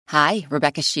Hi,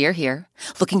 Rebecca Shear here.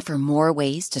 Looking for more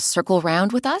ways to circle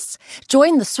round with us?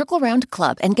 Join the Circle Round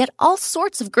Club and get all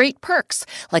sorts of great perks,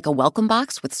 like a welcome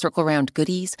box with Circle Round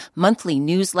goodies, monthly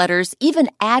newsletters, even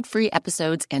ad-free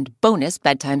episodes, and bonus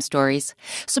bedtime stories.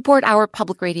 Support our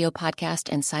public radio podcast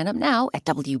and sign up now at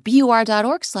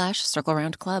wbur.org/Circle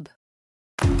Round Club.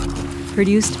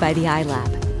 Produced by the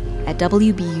iLab at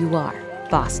WBUR,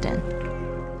 Boston.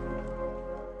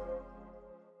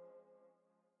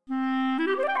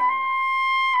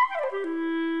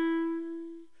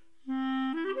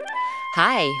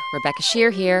 Hi, Rebecca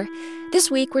Shear here. This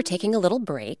week we're taking a little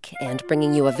break and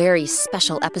bringing you a very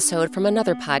special episode from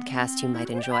another podcast you might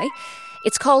enjoy.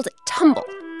 It's called Tumble,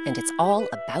 and it's all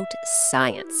about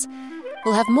science.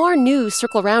 We'll have more new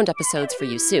Circle Round episodes for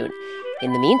you soon.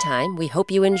 In the meantime, we hope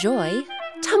you enjoy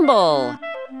Tumble!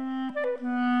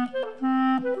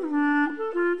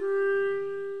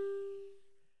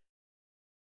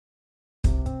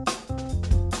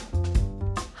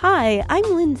 Hi, I'm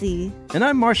Lindsay. And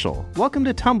I'm Marshall. Welcome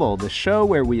to Tumble, the show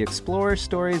where we explore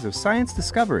stories of science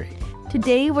discovery.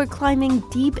 Today we're climbing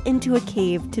deep into a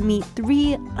cave to meet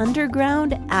 3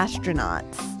 underground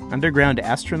astronauts. Underground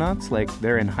astronauts? Like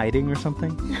they're in hiding or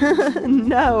something?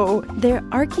 No, they're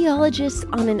archaeologists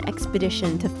on an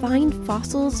expedition to find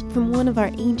fossils from one of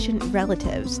our ancient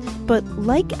relatives. But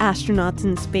like astronauts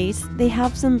in space, they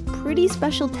have some pretty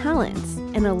special talents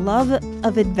and a love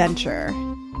of adventure.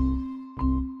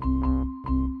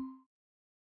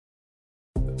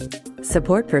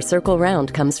 Support for Circle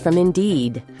Round comes from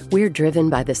Indeed. We're driven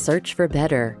by the search for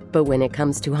better. But when it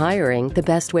comes to hiring, the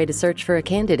best way to search for a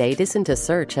candidate isn't to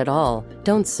search at all.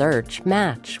 Don't search,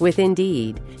 match with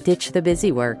Indeed. Ditch the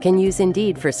busy work and use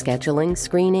Indeed for scheduling,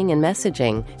 screening, and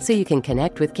messaging so you can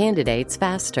connect with candidates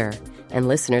faster. And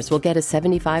listeners will get a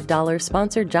 $75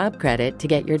 sponsored job credit to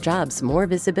get your jobs more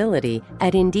visibility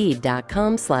at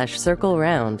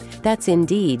Indeed.com/circleround. That's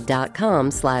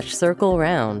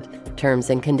Indeed.com/circleround. Terms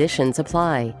and conditions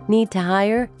apply. Need to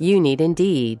hire? You need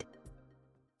Indeed.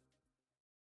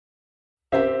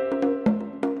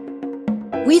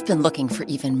 We've been looking for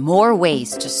even more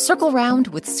ways to circle round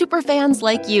with superfans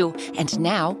like you, and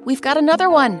now we've got another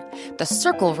one, the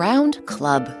Circle Round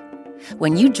Club.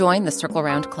 When you join the Circle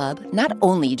Round Club, not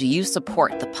only do you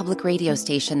support the public radio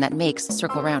station that makes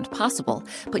Circle Round possible,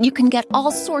 but you can get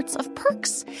all sorts of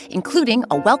perks, including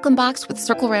a welcome box with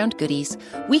Circle Round goodies,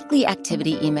 weekly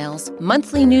activity emails,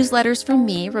 monthly newsletters from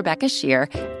me, Rebecca Shear,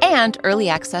 and early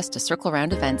access to Circle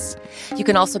Round events. You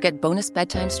can also get bonus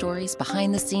bedtime stories,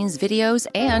 behind-the-scenes videos,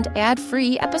 and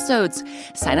ad-free episodes.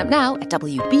 Sign up now at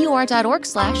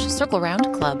wbur.org/Circle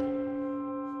Round Club.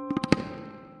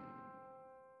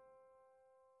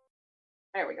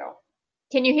 There we go.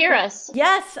 Can you hear us?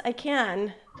 Yes, I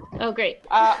can. Oh, great.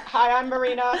 Hi, I'm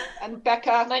Marina and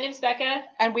Becca. My name's Becca.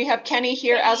 And we have Kenny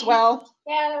here as well.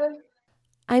 Yeah.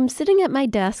 I'm sitting at my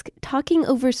desk talking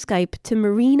over Skype to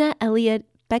Marina Elliott,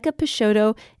 Becca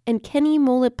Peixoto, and Kenny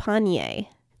Molipanye.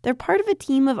 They're part of a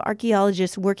team of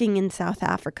archaeologists working in South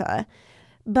Africa.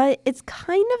 But it's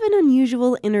kind of an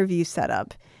unusual interview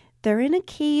setup. They're in a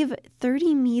cave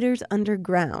 30 meters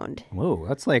underground. Whoa,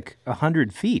 that's like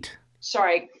 100 feet.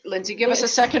 Sorry, Lindsay, give us a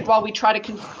second while we try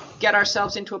to get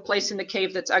ourselves into a place in the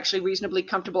cave that's actually reasonably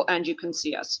comfortable and you can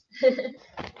see us.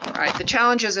 All right, the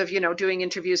challenges of, doing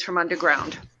interviews from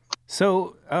underground.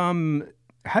 So,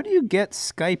 how do you get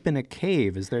Skype in a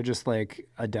cave? Is there just like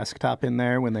a desktop in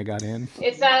there when they got in?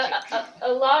 It's a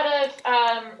lot of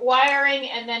wiring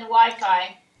and then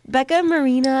Wi-Fi. Becca,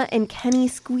 Marina, and Kenny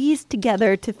squeezed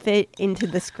together to fit into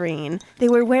the screen. They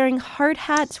were wearing hard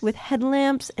hats with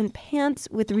headlamps and pants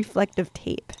with reflective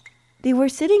tape. They were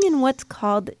sitting in what's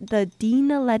called the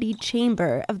Dinaledi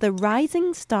Chamber of the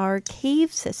Rising Star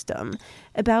Cave System,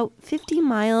 about 50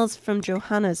 miles from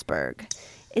Johannesburg.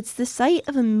 It's the site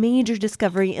of a major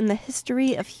discovery in the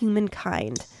history of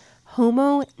humankind,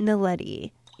 Homo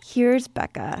naledi. Here's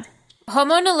Becca.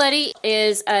 Homo naledi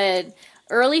is an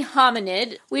early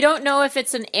hominid. We don't know if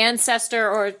it's an ancestor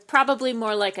or probably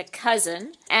more like a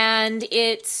cousin. And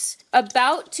it's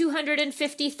about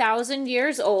 250,000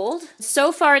 years old.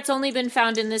 So far, it's only been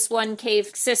found in this one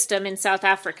cave system in South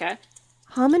Africa.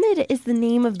 Hominid is the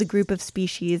name of the group of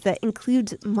species that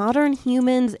includes modern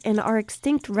humans and our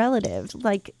extinct relatives,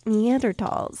 like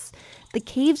Neanderthals. The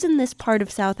caves in this part of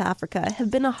South Africa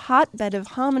have been a hotbed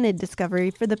of hominid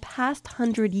discovery for the past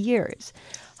 100 years.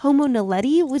 Homo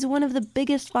naledi was one of the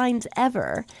biggest finds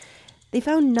ever. They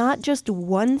found not just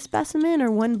one specimen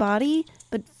or one body,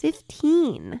 but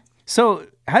 15. So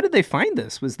how did they find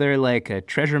this? Was there like a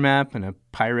treasure map and a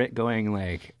pirate going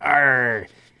like, "Arr,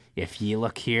 if you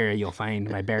look here, you'll find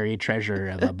my buried treasure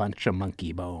of a bunch of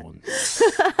monkey bones"?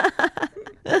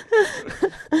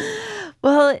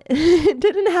 Well, it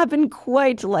didn't happen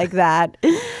quite like that.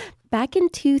 Back in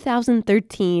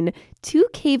 2013, two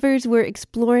cavers were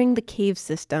exploring the cave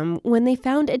system when they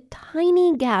found a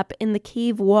tiny gap in the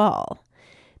cave wall.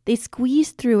 They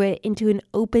squeezed through it into an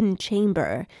open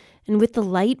chamber, and with the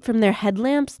light from their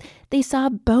headlamps, they saw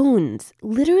bones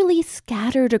literally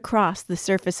scattered across the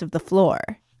surface of the floor.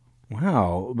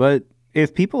 Wow, but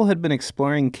if people had been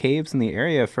exploring caves in the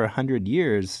area for 100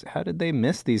 years, how did they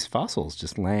miss these fossils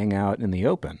just laying out in the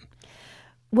open?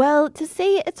 Well, to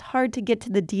say it's hard to get to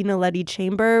the Dinaledi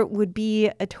chamber would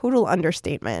be a total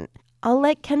understatement. I'll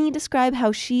let Kenny describe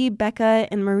how she, Becca,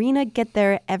 and Marina get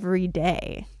there every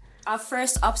day. Our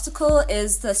first obstacle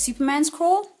is the Superman's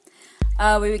crawl.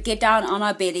 We would get down on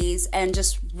our bellies and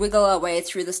just wiggle our way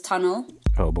through this tunnel.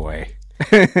 Oh boy.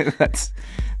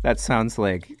 That sounds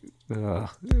like...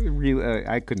 really,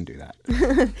 I couldn't do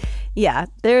that. Yeah,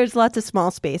 there's lots of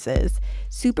small spaces.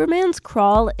 Superman's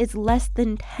crawl is less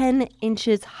than 10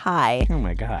 inches high. Oh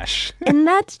my gosh. And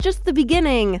that's just the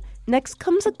beginning. Next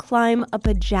comes a climb up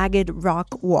a jagged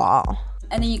rock wall.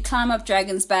 And then you climb up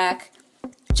Dragon's Back,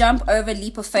 jump over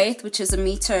Leap of Faith, which is a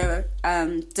meter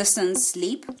distance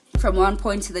leap from one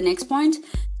point to the next point.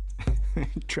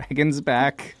 Dragon's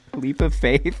Back, Leap of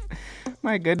Faith.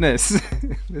 My goodness.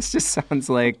 This just sounds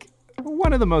like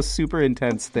one of the most super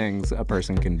intense things a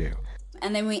person can do.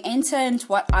 And then we enter into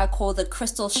what I call the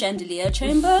crystal chandelier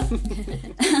chamber,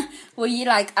 where you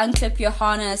unclip your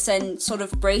harness and sort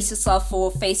of brace yourself for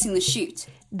facing the chute.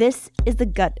 This is the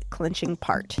gut-clenching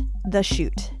part, the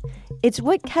chute. It's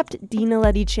what kept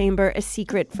Dinaledi Chamber a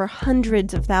secret for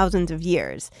hundreds of thousands of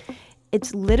years.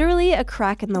 It's literally a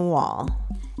crack in the wall.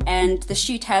 And the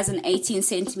chute has an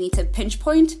 18-centimeter pinch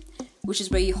point, which is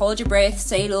where you hold your breath,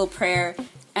 say a little prayer,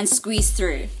 and squeeze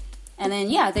through. And then,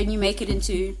 then you make it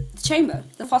into the chamber,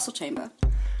 the fossil chamber.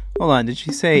 Hold on, did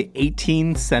you say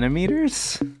 18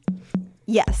 centimeters?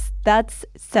 Yes, that's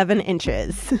 7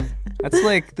 inches. That's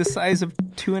like the size of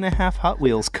 2.5 Hot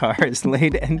Wheels cars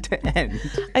laid end to end.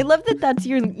 I love that that's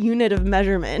your unit of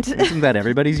measurement. Isn't that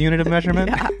everybody's unit of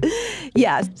measurement?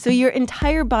 Yeah, so your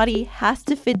entire body has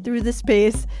to fit through the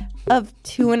space of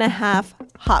 2.5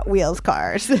 Hot Wheels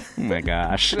cars. Oh my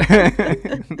gosh.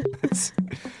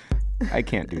 I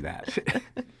can't do that.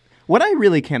 What I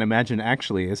really can't imagine,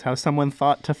 actually, is how someone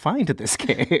thought to find this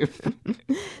cave.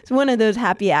 It's one of those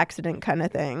happy accident kind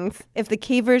of things. If the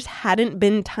cavers hadn't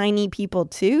been tiny people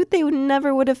too, they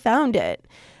never would have found it.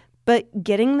 But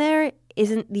getting there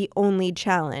isn't the only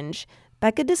challenge.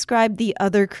 Becca described the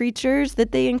other creatures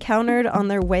that they encountered on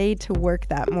their way to work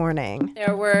that morning.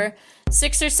 There were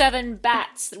 6 or 7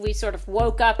 bats that we sort of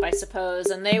woke up, I suppose,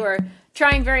 and they were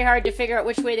trying very hard to figure out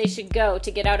which way they should go to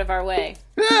get out of our way.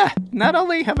 Not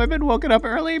only have I been woken up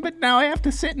early, but now I have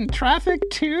to sit in traffic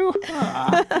too.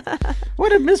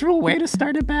 What a miserable way to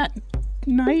start a bat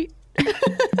night.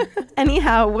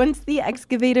 Anyhow, once the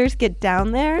excavators get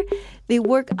down there, they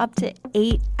work up to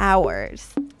 8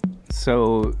 hours.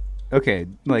 So, okay,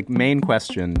 main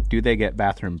question, do they get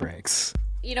bathroom breaks?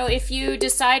 You know, if you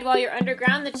decide while you're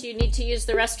underground that you need to use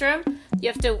the restroom, you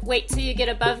have to wait till you get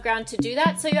above ground to do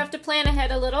that. So you have to plan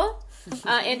ahead a little,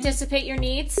 anticipate your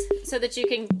needs so that you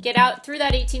can get out through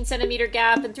that 18-centimeter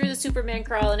gap and through the Superman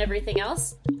crawl and everything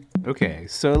else. Okay,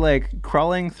 so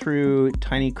crawling through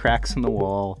tiny cracks in the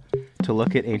wall to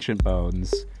look at ancient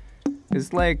bones is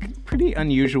pretty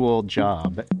unusual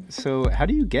job. So how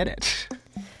do you get it?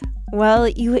 Well,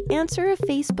 you answer a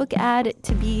Facebook ad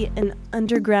to be an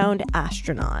underground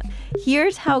astronaut.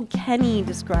 Here's how Kenny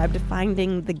described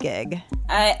finding the gig.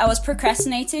 I was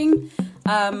procrastinating,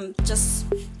 just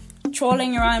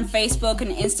trawling around Facebook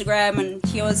and Instagram, and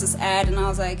here was this ad, and I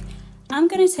was like, I'm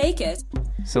going to take it.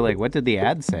 So, what did the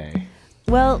ad say?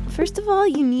 Well, first of all,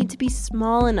 you need to be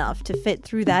small enough to fit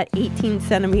through that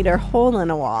 18-centimeter hole in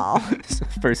a wall.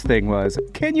 First thing was,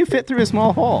 can you fit through a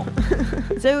small hole?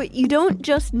 So you don't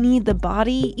just need the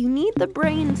body, you need the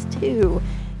brains too.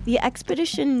 The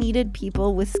expedition needed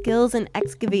people with skills in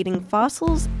excavating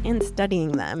fossils and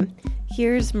studying them.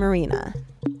 Here's Marina.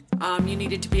 You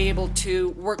needed to be able to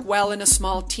work well in a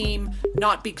small team,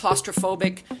 not be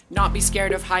claustrophobic, not be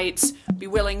scared of heights, be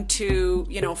willing to,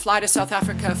 fly to South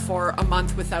Africa for a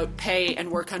month without pay and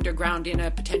work underground in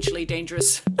a potentially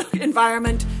dangerous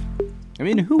environment. I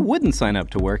mean, who wouldn't sign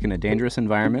up to work in a dangerous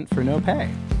environment for no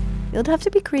pay? You'd have to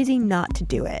be crazy not to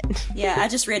do it. Yeah, I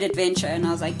just read Adventure and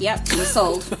I was like, yep, I'm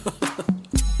sold.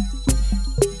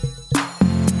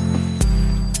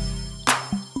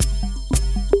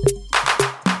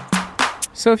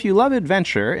 So if you love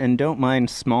adventure and don't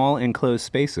mind small enclosed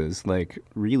spaces,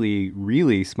 really,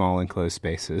 really small enclosed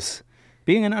spaces,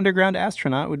 being an underground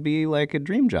astronaut would be like a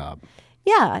dream job.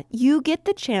 Yeah, you get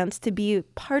the chance to be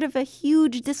part of a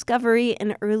huge discovery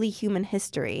in early human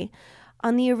history.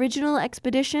 On the original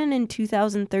expedition in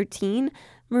 2013,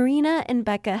 Marina and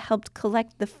Becca helped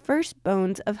collect the first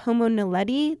bones of Homo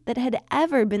naledi that had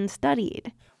ever been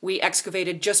studied. We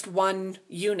excavated just one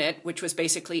unit, which was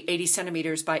basically 80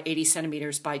 centimeters by 80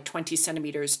 centimeters by 20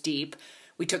 centimeters deep.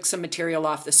 We took some material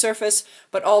off the surface,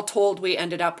 but all told, we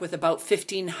ended up with about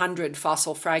 1,500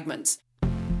 fossil fragments.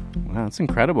 Wow, that's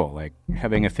incredible, like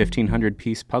having a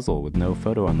 1,500-piece puzzle with no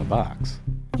photo on the box.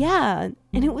 Yeah,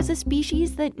 and it was a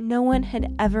species that no one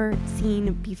had ever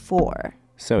seen before.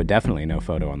 So definitely no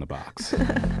photo on the box.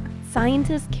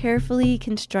 Scientists carefully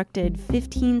constructed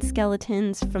 15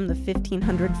 skeletons from the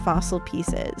 1,500 fossil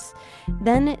pieces.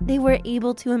 Then they were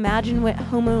able to imagine what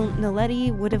Homo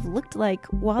naledi would have looked like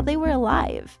while they were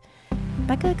alive.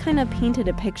 Becca kind of painted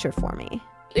a picture for me.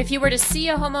 If you were to see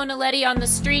a Homo naledi on the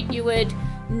street, you would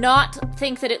not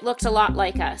think that it looked a lot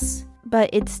like us. But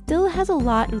it still has a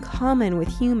lot in common with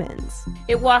humans.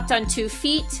 It walked on 2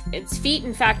 feet. Its feet,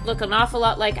 in fact, look an awful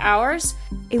lot like ours.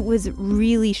 It was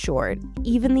really short.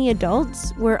 Even the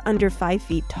adults were under 5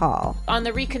 feet tall. On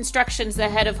the reconstructions, the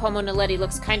head of Homo naledi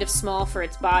looks kind of small for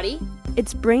its body.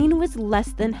 Its brain was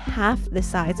less than half the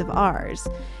size of ours.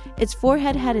 Its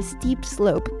forehead had a steep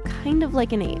slope, kind of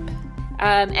like an ape.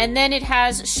 And then it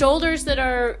has shoulders that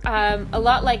are a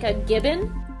lot like a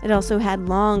gibbon. It also had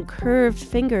long, curved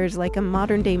fingers like a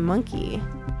modern-day monkey.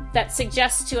 That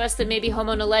suggests to us that maybe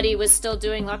Homo naledi was still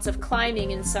doing lots of climbing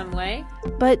in some way.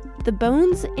 But the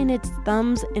bones in its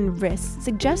thumbs and wrists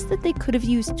suggest that they could have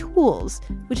used tools,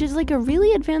 which is like a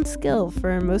really advanced skill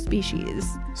for most species.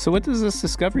 So what does this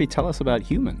discovery tell us about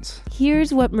humans?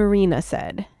 Here's what Marina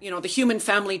said. You know, the human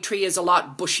family tree is a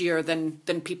lot bushier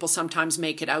than people sometimes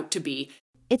make it out to be.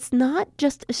 It's not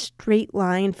just a straight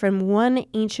line from one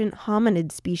ancient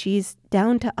hominid species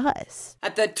down to us.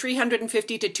 At the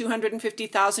 350 to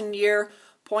 250,000 year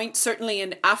point, certainly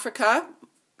in Africa,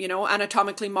 you know,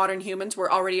 anatomically modern humans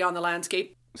were already on the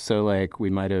landscape. So, like, we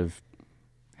might have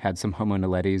had some Homo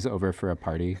naledis over for a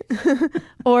party.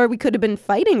 Or we could have been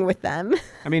fighting with them.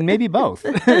 I mean, maybe both.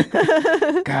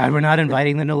 God, we're not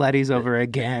inviting the naledis over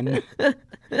again.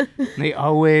 They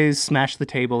always smash the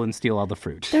table and steal all the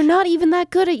fruit. They're not even that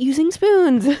good at using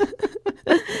spoons.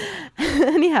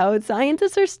 Anyhow,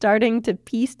 scientists are starting to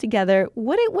piece together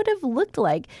what it would have looked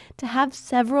like to have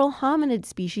several hominid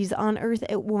species on Earth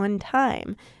at one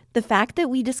time. The fact that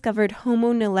we discovered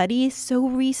Homo naledi so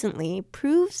recently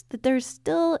proves that there's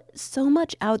still so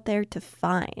much out there to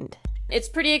find. It's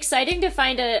pretty exciting to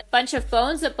find a bunch of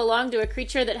bones that belong to a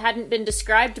creature that hadn't been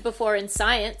described before in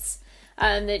science.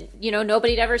 That, you know,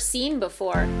 nobody'd ever seen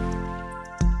before.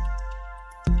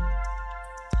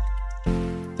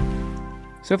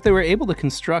 So if they were able to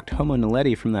construct Homo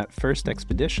naledi from that first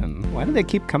expedition, why do they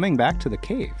keep coming back to the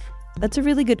cave? That's a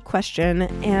really good question,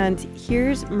 and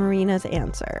here's Marina's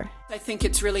answer. I think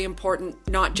it's really important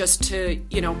not just to,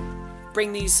 you know,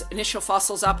 bring these initial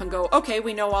fossils up and go, okay,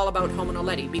 we know all about Homo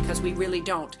naledi, because we really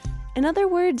don't. In other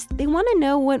words, they want to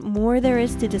know what more there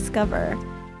is to discover.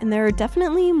 And there are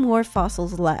definitely more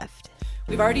fossils left.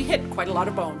 We've already hit quite a lot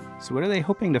of bone. So what are they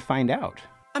hoping to find out?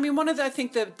 I mean, one of the, I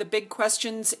think the big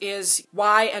questions is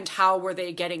why and how were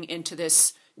they getting into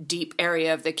this deep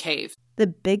area of the cave? The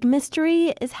big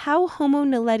mystery is how Homo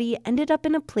naledi ended up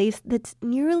in a place that's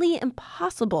nearly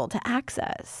impossible to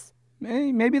access.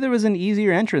 Maybe there was an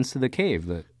easier entrance to the cave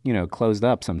that, you know, closed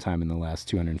up sometime in the last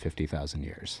 250,000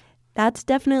 years. That's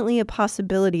definitely a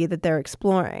possibility that they're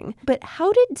exploring. But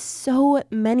how did so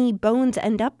many bones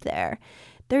end up there?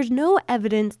 There's no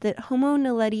evidence that Homo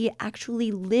naledi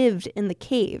actually lived in the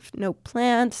cave. No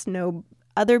plants, no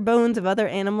other bones of other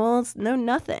animals, no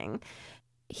nothing.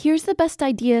 Here's the best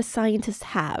idea scientists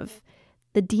have.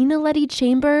 The Dinaledi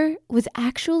chamber was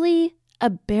actually a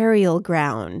burial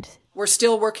ground. We're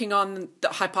still working on the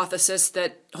hypothesis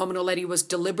that Homo naledi was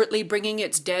deliberately bringing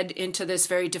its dead into this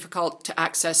very difficult to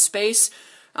access space.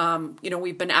 You know,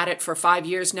 we've been at it for 5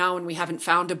 years now and we haven't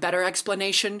found a better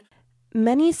explanation.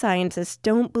 Many scientists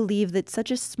don't believe that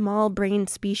such a small-brained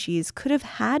species could have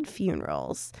had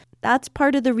funerals. That's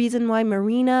part of the reason why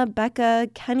Marina, Becca,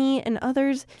 Kenny, and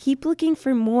others keep looking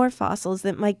for more fossils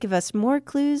that might give us more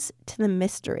clues to the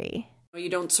mystery. You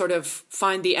don't sort of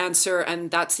find the answer and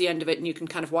that's the end of it and you can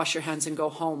kind of wash your hands and go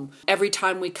home. Every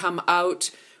time we come out,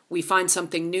 we find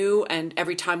something new, and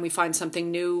every time we find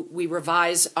something new, we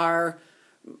revise our,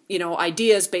 you know,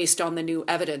 ideas based on the new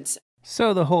evidence.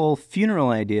 So the whole funeral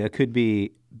idea could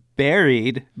be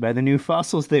buried by the new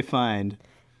fossils they find.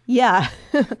 Yeah,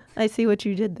 I see what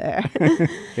you did there.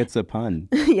 It's a pun.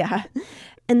 Yeah.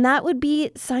 And that would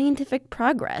be scientific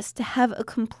progress, to have a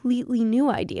completely new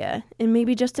idea in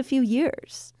maybe just a few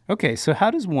years. Okay, so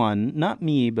how does one, not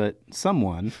me, but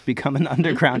someone, become an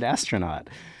underground astronaut?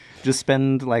 Just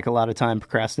spend like a lot of time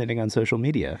procrastinating on social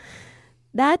media?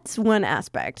 That's one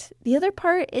aspect. The other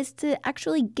part is to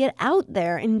actually get out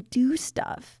there and do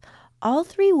stuff. All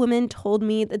three women told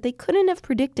me that they couldn't have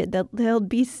predicted that they'll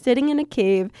be sitting in a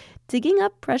cave, digging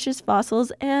up precious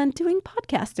fossils and doing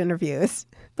podcast interviews.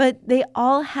 But they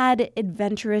all had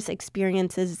adventurous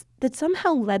experiences that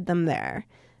somehow led them there.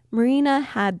 Marina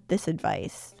had this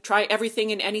advice. Try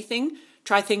everything and anything.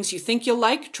 Try things you think you'll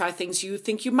like. Try things you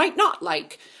think you might not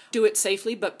like. Do it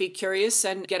safely, but be curious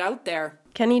and get out there.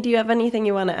 Kenny, do you have anything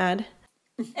you want to add?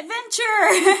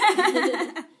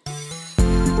 Adventure!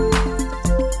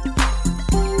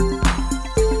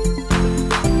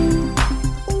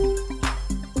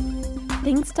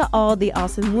 Thanks to all the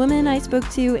awesome women I spoke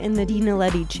to in the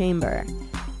Dinaledi Chamber.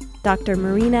 Dr.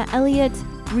 Marina Elliott,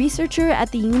 researcher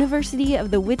at the University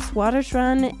of the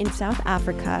Witwatersrand in South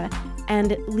Africa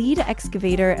and lead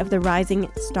excavator of the Rising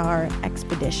Star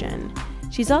Expedition.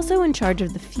 She's also in charge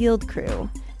of the field crew.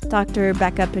 Dr.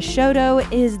 Becca Peixoto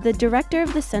is the director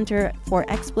of the Center for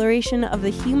Exploration of the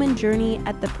Human Journey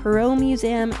at the Perot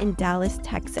Museum in Dallas,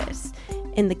 Texas.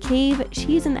 In the cave,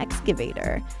 she's an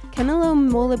excavator. Kenelo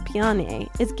Molapiane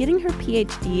is getting her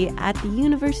PhD at the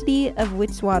University of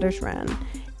Witwatersrand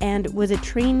and was a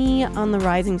trainee on the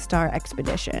Rising Star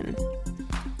Expedition.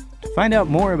 To find out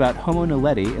more about Homo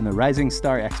naledi and the Rising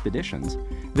Star Expeditions,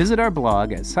 visit our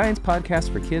blog at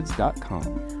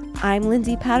sciencepodcastforkids.com. I'm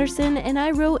Lindsay Patterson, and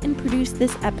I wrote and produced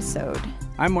this episode.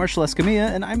 I'm Marshall Escamilla,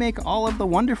 and I make all of the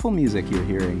wonderful music you're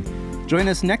hearing. Join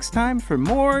us next time for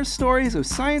more stories of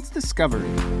science discovery.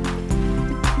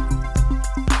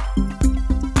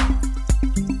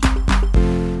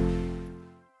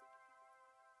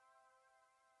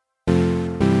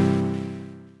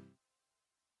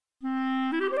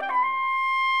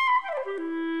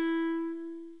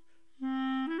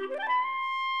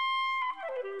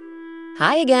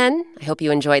 Hi again. I hope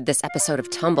you enjoyed this episode of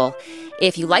Tumble.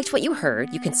 If you liked what you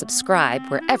heard, you can subscribe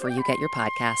wherever you get your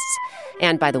podcasts.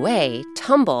 And by the way,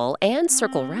 Tumble and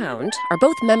Circle Round are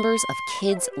both members of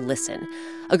Kids Listen,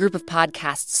 a group of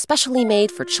podcasts specially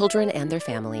made for children and their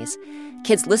families.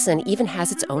 Kids Listen even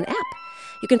has its own app.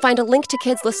 You can find a link to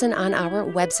Kids Listen on our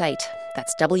website.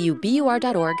 That's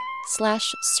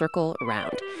wbur.org/Circle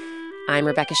Round. I'm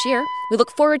Rebecca Shear. We look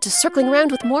forward to circling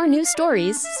around with more news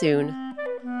stories soon.